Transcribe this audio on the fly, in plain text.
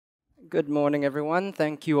Good morning, everyone.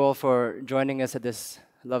 Thank you all for joining us at this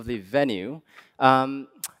lovely venue.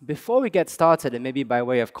 Before we get started, and maybe by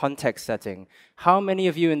way of context setting, how many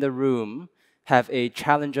of you in the room have a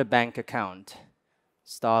challenger bank account?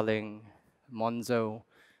 Starling, Monzo,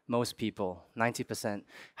 most people, 90%.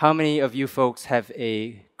 How many of you folks have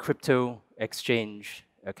a crypto exchange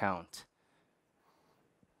account?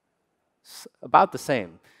 About the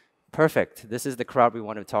same. Perfect. This is the crowd we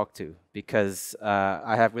want to talk to because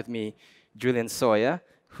I have with me Julian Sawyer,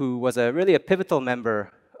 who was really a pivotal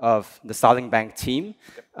member of the Starling Bank team,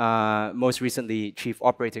 most recently Chief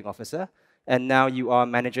Operating Officer, and now you are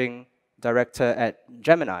Managing Director at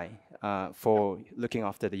Gemini for looking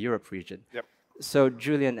after the Europe region. Yep. So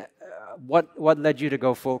Julian, what led you to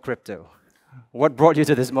go full crypto? What brought you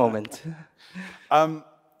to this moment?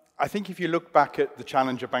 I think if you look back at the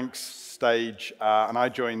Challenger Banks stage, and I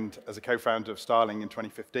joined as a co-founder of Starling in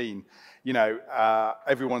 2015, you know,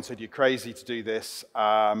 everyone said, you're crazy to do this.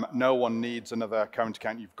 No one needs another current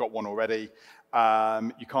account. You've got one already.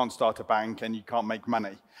 You can't start a bank and you can't make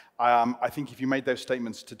money. I think if you made those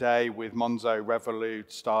statements today with Monzo,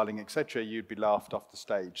 Revolut, Starling, etc., you'd be laughed off the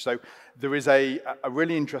stage. So there is a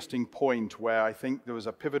really interesting point where I think there was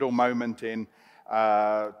a pivotal moment in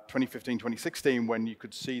 2015, 2016, when you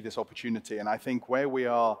could see this opportunity. And I think where we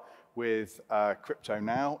are with crypto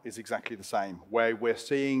now is exactly the same, where we're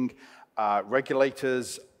seeing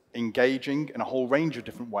regulators engaging in a whole range of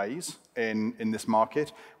different ways in this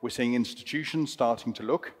market. We're seeing institutions starting to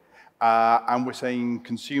look, and we're seeing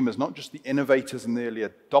consumers, not just the innovators and the early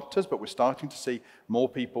adopters, but we're starting to see more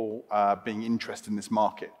people being interested in this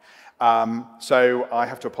market. So I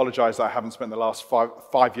have to apologize that I haven't spent the last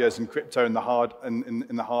five years in crypto in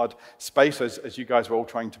the hard space as you guys are all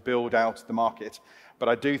trying to build out the market. But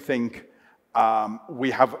I do think we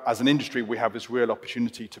have, as an industry, we have this real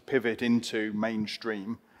opportunity to pivot into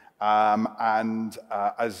mainstream. As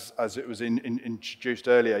it was introduced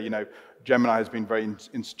earlier, you know, Gemini has been very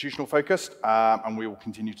institutional focused, and we will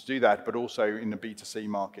continue to do that, but also in the B2C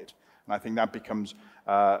market. And I think that becomes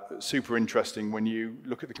super interesting when you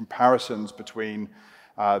look at the comparisons between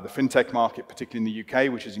the fintech market, particularly in the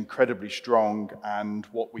UK, which is incredibly strong, and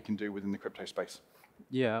what we can do within the crypto space.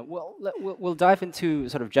 Yeah, well, we'll dive into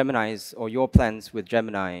sort of Gemini's or your plans with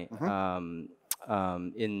Gemini in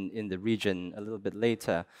the region a little bit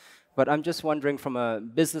later. But I'm just wondering from a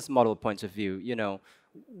business model point of view, you know,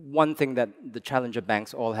 one thing that the challenger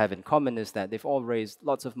banks all have in common is that they've all raised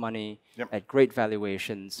lots of money at great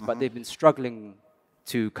valuations, but they've been struggling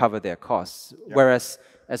to cover their costs. Whereas,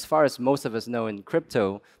 as far as most of us know in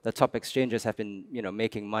crypto, the top exchanges have been, you know,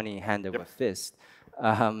 making money hand over fist.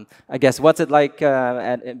 I guess what's it like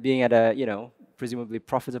being at a, you know, presumably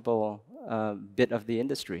profitable bit of the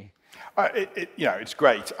industry? You know, it's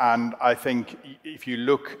great, and I think if you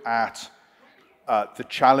look at the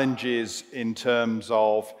challenges in terms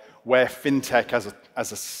of where fintech as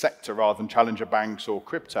a sector, rather than challenger banks or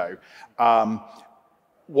crypto,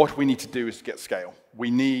 what we need to do is to get scale. We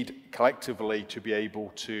need collectively to be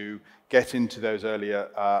able to get into those earlier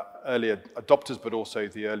adopters, but also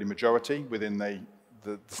the early majority within the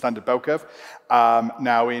standard bell curve.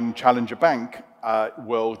 Now in challenger bank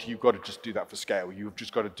world, you've got to just do that for scale. You've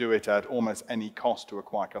just got to do it at almost any cost to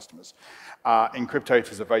acquire customers. In crypto,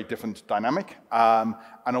 it is a very different dynamic. And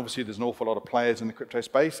obviously, there's an awful lot of players in the crypto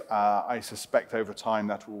space. I suspect over time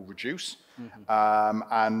that will reduce.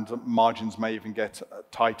 And margins may even get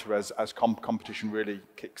tighter as competition really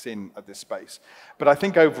kicks in at this space. But I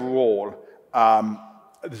think overall,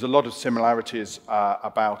 there's a lot of similarities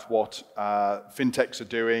about what fintechs are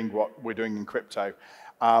doing, what we're doing in crypto.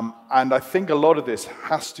 And I think a lot of this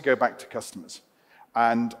has to go back to customers.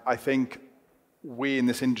 And I think we in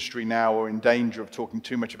this industry now are in danger of talking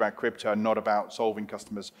too much about crypto and not about solving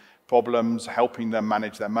customers' problems, helping them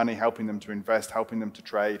manage their money, helping them to invest, helping them to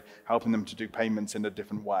trade, helping them to do payments in a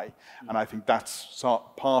different way. And I think that's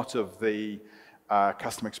part of the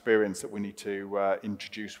customer experience that we need to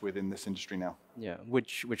introduce within this industry now. Yeah,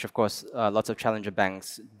 which of course lots of challenger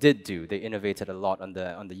banks did do. They innovated a lot on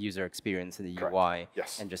the user experience and the UI,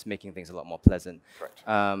 and just making things a lot more pleasant.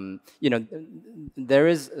 You know, there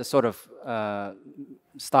is a sort of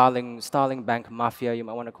Starling Bank mafia, you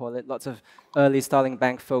might want to call it. Lots of early Starling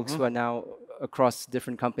Bank folks who are now across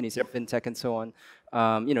different companies in fintech and so on.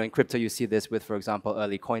 You know, in crypto you see this with, for example,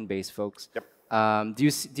 early Coinbase folks. Do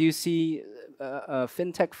you see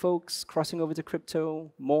fintech folks crossing over to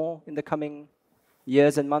crypto more in the coming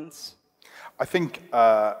years and months? I think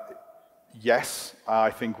yes.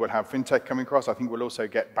 I think we'll have fintech coming across. I think we'll also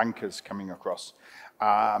get bankers coming across.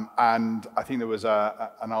 And I think there was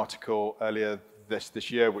an article earlier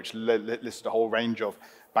this year which listed a whole range of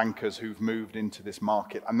bankers who've moved into this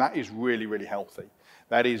market, and that is really, really healthy.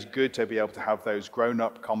 That is good to be able to have those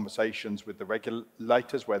grown-up conversations with the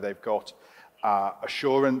regulators where they've got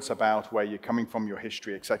assurance about where you're coming from, your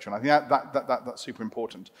history, etc. And I think that's super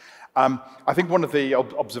important. I think one of the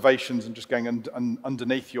observations, and just going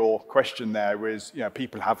underneath your question there, is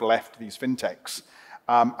people have left these fintechs.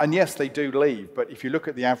 And yes, they do leave, but if you look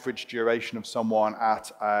at the average duration of someone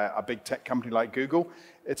at a big tech company like Google,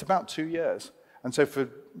 it's about 2 years. And so for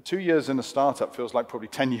 2 years in a startup feels like probably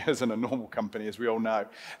 10 years in a normal company, as we all know.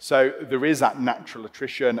 So there is that natural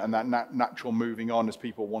attrition and that natural moving on as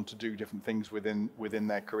people want to do different things within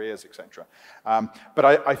their careers, etc. But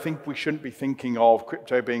I think we shouldn't be thinking of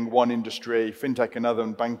crypto being one industry, fintech another,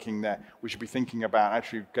 and banking there. We should be thinking about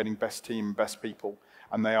actually getting best team, best people,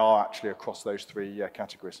 and they are actually across those three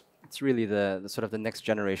categories. It's really the sort of the next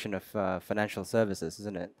generation of financial services,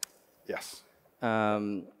 isn't it? Yes.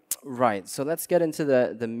 Right, so let's get into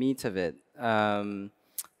the meat of it.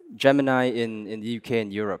 Gemini in the UK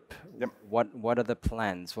and Europe. Yep. What are the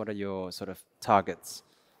plans? What are your sort of targets?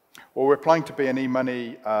 Well, we're applying to be an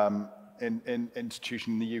e-money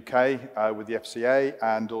institution in the UK with the FCA,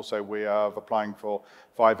 and also we are applying for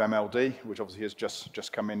 5MLD, which obviously has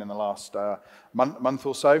just come in the last month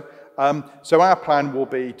or so. So our plan will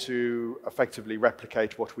be to effectively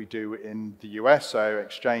replicate what we do in the US, so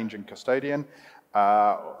exchange and custodian.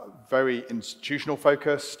 Very institutional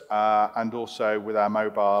focused, and also with our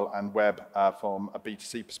mobile and web from a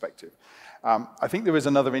B2C perspective. I think there is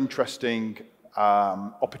another interesting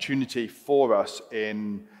opportunity for us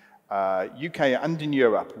in UK and in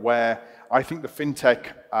Europe, where I think the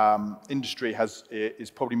fintech industry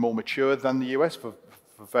is probably more mature than the US for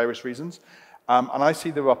various reasons. And I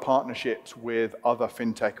see there are partnerships with other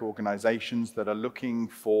fintech organizations that are looking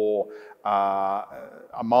for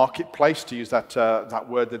a marketplace, to use that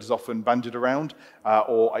word that is often bandied around,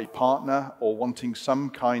 or a partner, or wanting some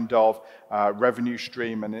kind of revenue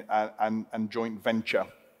stream and joint venture,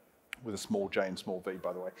 with a small j and small v,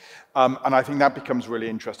 by the way. And I think that becomes really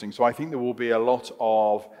interesting. So I think there will be a lot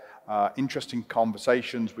of interesting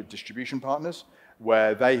conversations with distribution partners,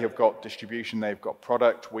 where they have got distribution, they've got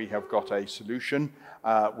product, we have got a solution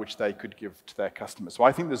which they could give to their customers. So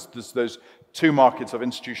I think there's those two markets of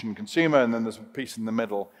institution and consumer, and then there's a piece in the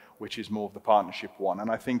middle, which is more of the partnership one.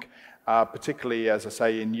 And I think particularly, as I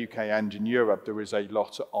say, in UK and in Europe, there is a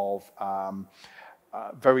lot of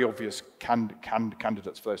very obvious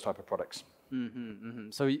candidates for those type of products.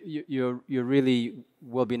 So you really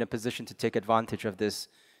will be in a position to take advantage of this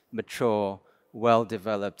mature,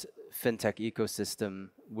 well-developed fintech ecosystem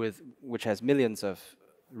which has millions of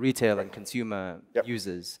retail and consumer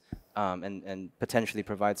users, and potentially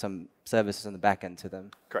provide some services on the back end to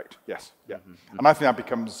them. Correct. Yes. Yeah. And I think that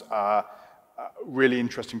becomes really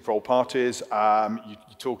interesting for all parties. You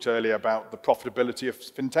talked earlier about the profitability of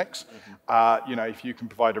fintechs. If you can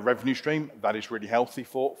provide a revenue stream, that is really healthy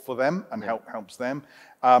for them and helps them.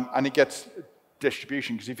 And it gets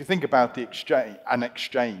distribution, because if you think about the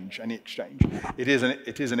exchange, any exchange, it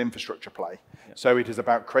is an infrastructure play. So it is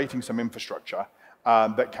about creating some infrastructure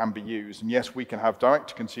that can be used. And yes, we can have direct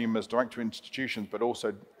to consumers, direct to institutions, but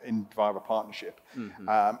also via a partnership.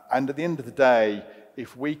 And at the end of the day,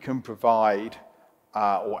 if we can provide,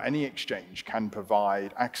 or any exchange can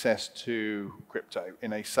provide access to crypto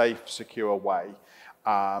in a safe, secure way,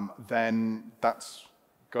 then that's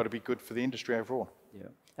got to be good for the industry overall. Yeah.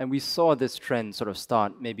 And we saw this trend sort of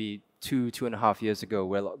start maybe 2.5 years ago,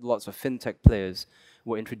 where lots of fintech players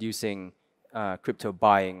were introducing crypto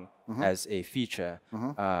buying as a feature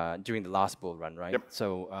during the last bull run, right?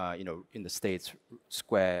 So in the States,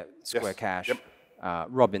 Square Cash,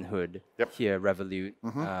 Robinhood, here Revolut.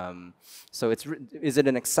 So is it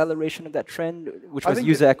an acceleration of that trend, which was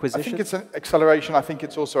user acquisition? I think it's an acceleration. I think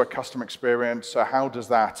it's also a customer experience. So how does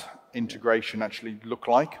that integration actually look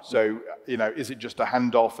like? So is it just a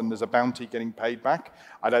handoff and there's a bounty getting paid back?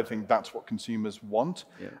 I don't think that's what consumers want.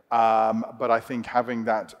 But I think having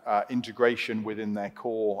that integration within their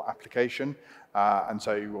core application, and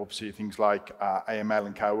so obviously things like AML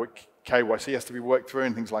and KYC has to be worked through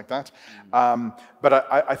and things like that. But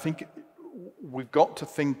I think we've got to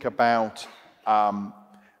think about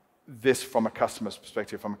this from a customer's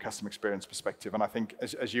perspective, from a customer experience perspective. And I think,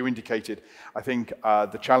 as you indicated, I think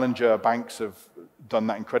the challenger banks have done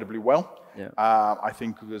that incredibly well. I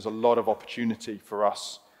think there's a lot of opportunity for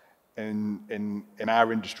us in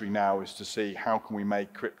our industry now, is to see how can we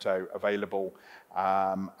make crypto available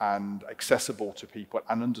and accessible to people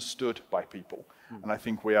and understood by people. And I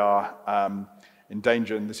think we are in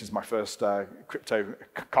danger, and this is my first crypto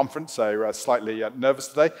conference, so slightly nervous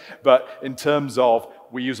today, but in terms of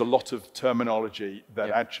we use a lot of terminology that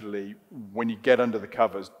actually, when you get under the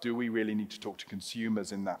covers, do we really need to talk to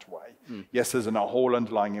consumers in that way? Yes, there's a whole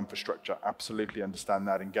underlying infrastructure, absolutely understand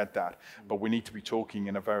that and get that, but we need to be talking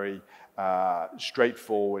in a very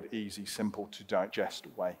straightforward, easy, simple to digest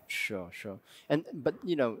way. Sure, sure. But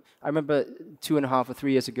you know, I remember 2.5 or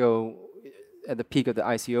 3 years ago, at the peak of the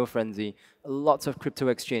ICO frenzy, lots of crypto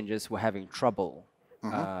exchanges were having trouble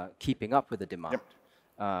keeping up with the demand.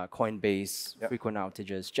 Coinbase, frequent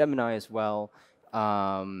outages, Gemini as well.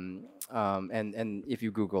 And if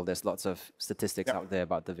you Google, there's lots of statistics out there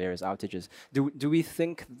about the various outages. Do we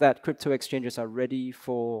think that crypto exchanges are ready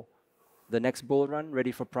for the next bull run,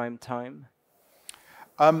 ready for prime time?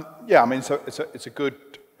 Yeah, I mean, so it's a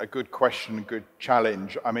good question, a good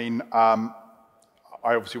challenge. I mean, I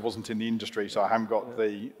obviously wasn't in the industry, so I haven't got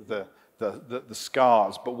the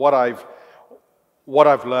scars. But what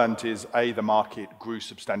I've learned is, A, the market grew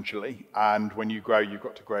substantially, and when you grow, you've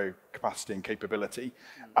got to grow capacity and capability.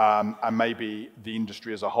 And maybe the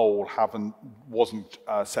industry as a whole wasn't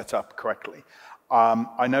set up correctly.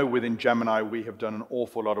 I know within Gemini, we have done an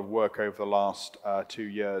awful lot of work over the last 2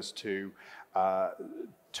 years to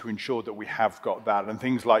ensure that we have got that. And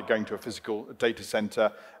things like going to a physical data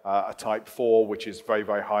center, a type 4, which is very,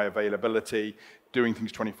 very high availability, doing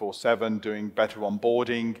things 24/7, doing better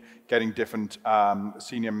onboarding, getting different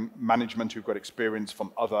senior management who've got experience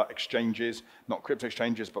from other exchanges, not crypto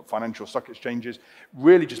exchanges, but financial stock exchanges,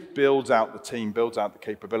 really just builds out the team, builds out the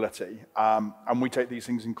capability. And we take these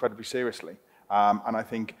things incredibly seriously. And I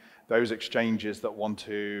think those exchanges that want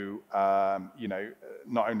to, you know,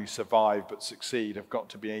 not only survive but succeed have got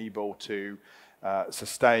to be able to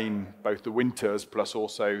sustain both the winters plus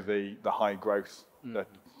also the high growth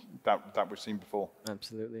that we've seen before.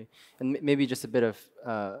 Absolutely. And maybe just a bit of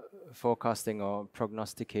forecasting or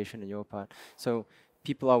prognostication on your part. So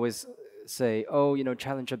people always say, oh, you know,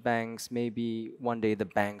 challenger banks, maybe one day the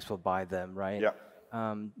banks will buy them, right? Yeah.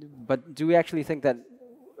 But do we actually think that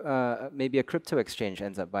maybe a crypto exchange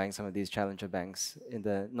ends up buying some of these challenger banks in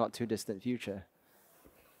the not too distant future?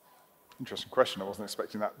 Interesting question. I wasn't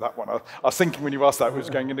expecting that one. I was thinking when you asked that, it was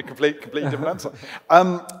going in a completely different answer.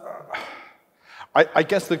 I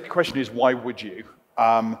guess the question is, why would you?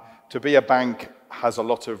 To be a bank has a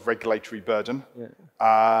lot of regulatory burden.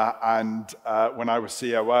 And when I was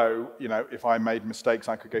COO, you know, if I made mistakes,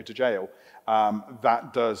 I could go to jail.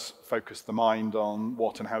 That does focus the mind on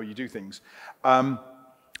what and how you do things.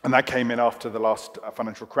 And that came in after the last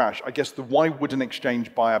financial crash. I guess why would an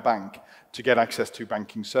exchange buy a bank? To get access to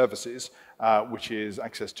banking services, which is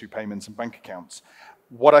access to payments and bank accounts.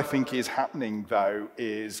 What I think is happening, though,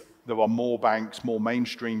 is there are more banks, more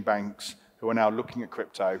mainstream banks, who are now looking at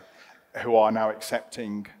crypto, who are now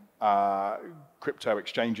accepting crypto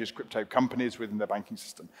exchanges, crypto companies within their banking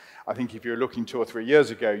system. I think if you're looking 2 or 3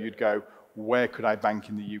 years ago, you'd go, where could I bank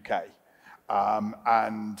in the UK?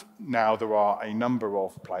 And now there are a number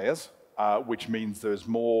of players, which means there's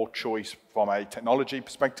more choice from a technology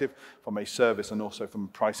perspective, from a service, and also from a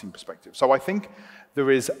pricing perspective. So I think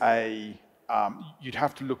there is you'd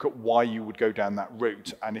have to look at why you would go down that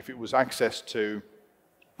route. And if it was access to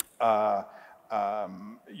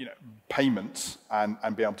you know, payments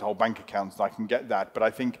and be able to hold bank accounts, I can get that. But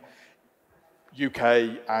I think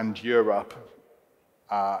UK and Europe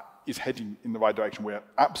is heading in the right direction. We're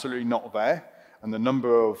absolutely not there, and the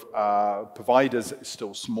number of providers is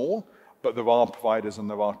still small, but there are providers and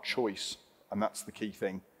there are choice, and that's the key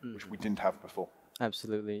thing, which we didn't have before.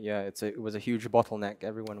 Absolutely, yeah. It was a huge bottleneck.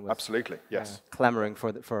 Everyone was absolutely yes clamoring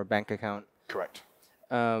for a bank account. Correct.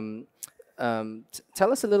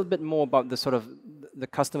 Tell us a little bit more about the sort of the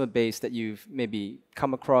customer base that you've maybe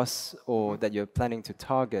come across or that you're planning to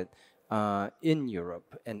target in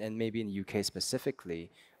Europe and maybe in the UK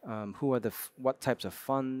specifically. Who are what types of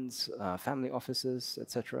funds, family offices,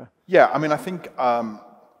 etc.? Yeah, I mean, I think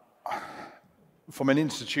from an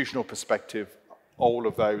institutional perspective, all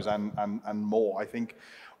of those and more. I think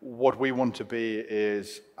what we want to be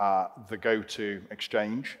is the go-to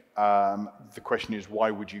exchange. The question is,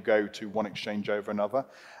 why would you go to one exchange over another?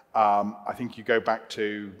 I think you go back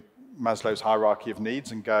to Maslow's hierarchy of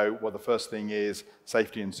needs and go, well, the first thing is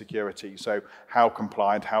safety and security. So how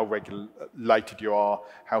compliant, how regulated you are,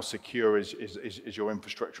 how secure is your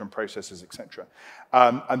infrastructure and processes, etc.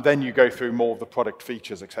 And then you go through more of the product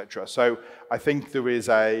features, etc. So I think there is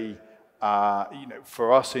you know,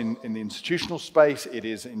 for us in the institutional space, it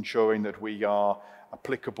is ensuring that we are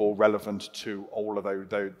applicable, relevant to all of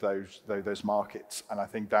those markets. And I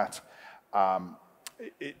think that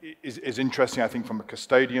is interesting, I think, from a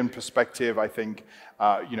custodian perspective. I think,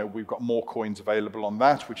 we've got more coins available on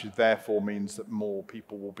that, which therefore means that more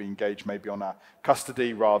people will be engaged maybe on our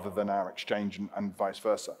custody rather than our exchange and vice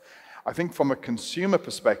versa. I think from a consumer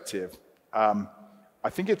perspective, I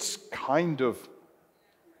think it's kind of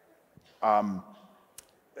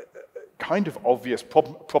obvious,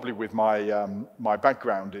 probably with my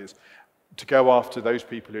background, is to go after those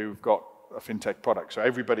people who've got a fintech product. So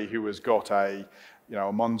everybody who has got a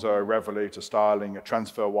Monzo, a Revolut, a Starling, a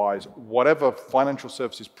TransferWise, whatever financial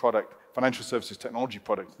services technology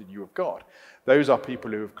product that you have got, those are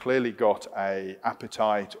people who have clearly got an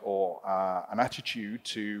appetite or an attitude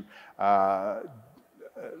to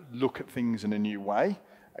look at things in a new way,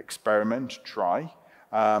 experiment, try.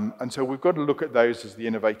 And so we've got to look at those as the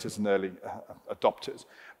innovators and early adopters.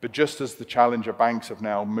 But just as the challenger banks have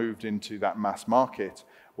now moved into that mass market,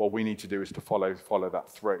 what we need to do is to follow that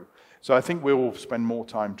through. So I think we'll spend more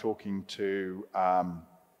time talking to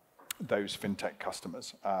those fintech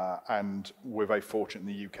customers. And we're very fortunate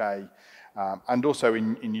in the UK and also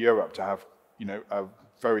in Europe to have a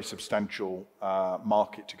very substantial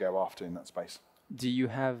market to go after in that space. Do you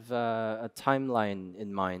have a timeline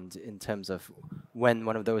in mind in terms of when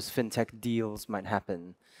one of those fintech deals might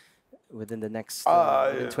happen? Within the next,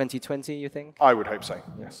 in 2020, you think? I would hope so,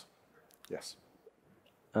 yes. Yes.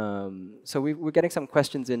 So we're getting some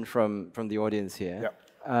questions in from the audience here.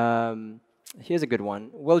 Yep. Here's a good one.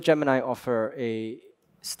 Will Gemini offer a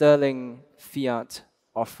sterling fiat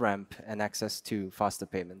off-ramp and access to faster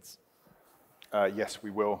payments? Yes,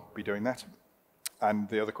 we will be doing that. And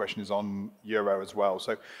the other question is on euro as well.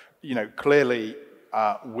 So, clearly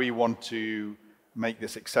we want to make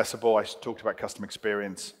this accessible. I talked about customer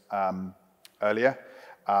experience earlier.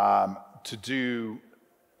 To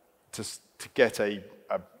get a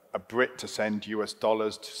Brit to send US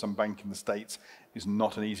dollars to some bank in the States is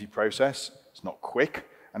not an easy process. It's not quick,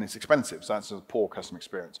 and it's expensive. So that's a poor customer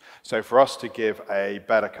experience. So for us to give a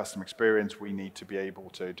better customer experience, we need to be able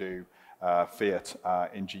to do fiat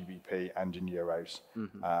in GBP and in euros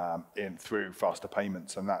through faster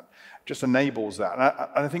payments, and that just enables that.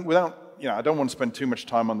 And I think without, I don't want to spend too much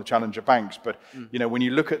time on the challenger banks, but when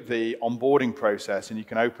you look at the onboarding process and you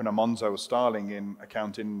can open a Monzo or Starling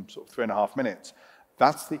account in sort of 3.5 minutes,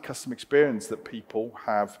 that's the customer experience that people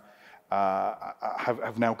have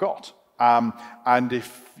now got. And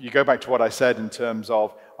if you go back to what I said in terms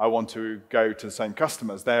of I want to go to the same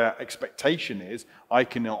customers, their expectation is I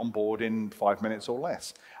can onboard in 5 minutes or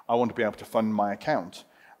less. I want to be able to fund my account.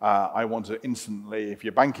 I want to instantly, if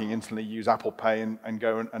you're banking, instantly use Apple Pay and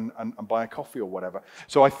go and buy a coffee or whatever.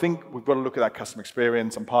 So I think we've got to look at that customer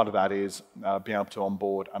experience, and part of that is being able to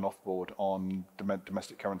onboard and offboard on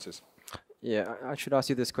domestic currencies. Yeah, I should ask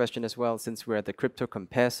you this question as well, since we're at the Crypto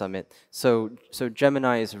Compare Summit. So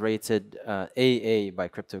Gemini is rated AA by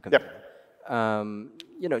Crypto Compare.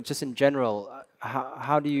 Yep. Just in general,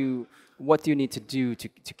 what do you need to do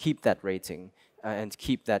to keep that rating and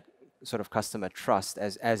keep that sort of customer trust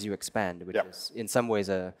as you expand, which is in some ways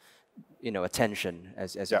a tension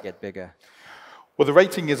as you get bigger? Well, the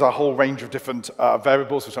rating is a whole range of different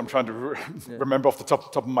variables, which I'm trying to remember off the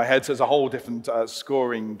top of my head. So there's a whole different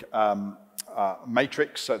scoring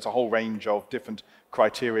matrix. So it's a whole range of different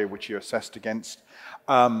criteria which you're assessed against.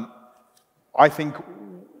 I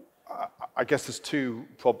guess there's two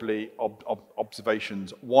probably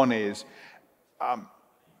observations. One is,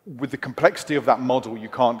 with the complexity of that model, you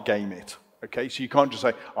can't game it. Okay, so you can't just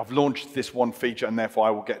say, I've launched this one feature and therefore I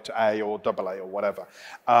will get to A or AA or whatever.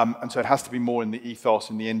 And so it has to be more in the ethos,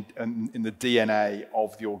 in the DNA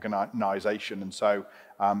of the organization. And so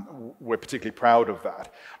we're particularly proud of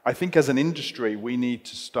that. I think as an industry, we need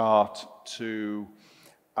to start to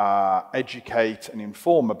educate and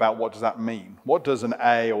inform about what does that mean. What does an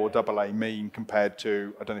A or AA mean compared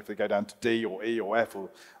to, I don't know if they go down to D or E or F or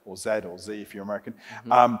Z or Z if you're American.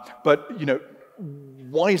 But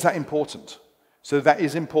why is that important? So that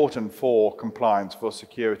is important for compliance, for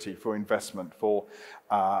security, for investment, for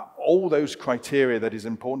all those criteria that is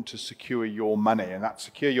important to secure your money. And that's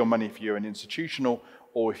secure your money if you're an institutional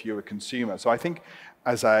or if you're a consumer. So I think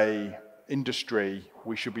as a industry,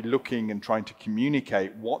 we should be looking and trying to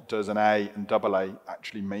communicate what does an A and AA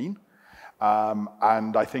actually mean.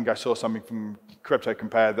 And I think I saw something from Crypto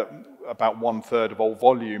Compare that about 1/3 of all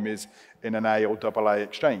volume is in an A or AA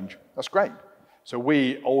exchange. That's great. So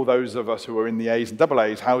all those of us who are in the A's and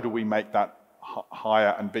AA's, how do we make that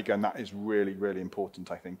higher and bigger? And that is really, really important,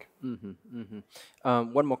 I think.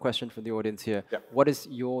 One more question for the audience here. Yeah. What is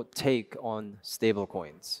your take on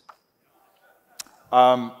stablecoins?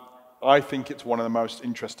 I think it's one of the most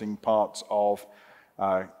interesting parts of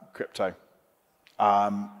crypto.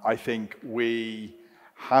 I think we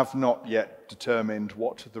have not yet determined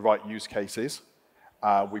what the right use case is.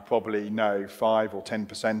 We probably know 5 or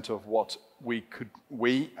 10% of what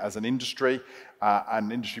we as an industry,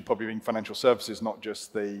 and industry probably being financial services, not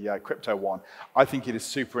just the crypto one. I think it is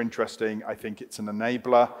super interesting. I think it's an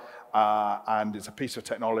enabler, and it's a piece of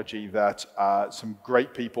technology that some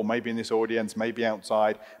great people, maybe in this audience, maybe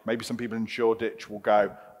outside, maybe some people in Shoreditch will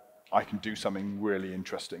go, I can do something really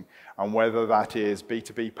interesting. And whether that is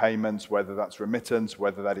B2B payments, whether that's remittance,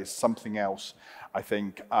 whether that is something else, I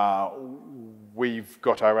think we've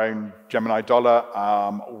got our own Gemini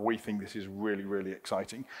dollar. We think this is really, really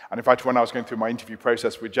exciting. And in fact, when I was going through my interview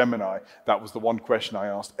process with Gemini, that was the one question I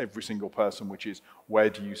asked every single person, which is, where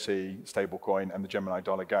do you see stablecoin and the Gemini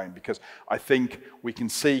dollar going? Because I think we can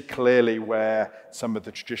see clearly where some of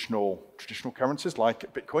the traditional currencies,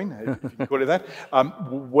 like Bitcoin, if you can call it that,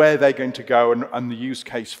 where they're going to go and the use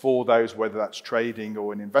case for those, whether that's trading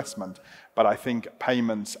or an investment. But I think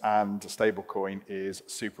payments and stablecoin is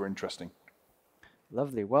super interesting.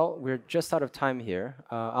 Lovely. Well, we're just out of time here.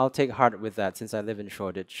 I'll take heart with that since I live in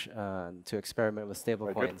Shoreditch to experiment with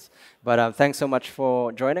stablecoins. But thanks so much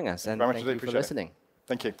for joining us, and thank you for listening.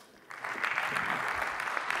 Thank you.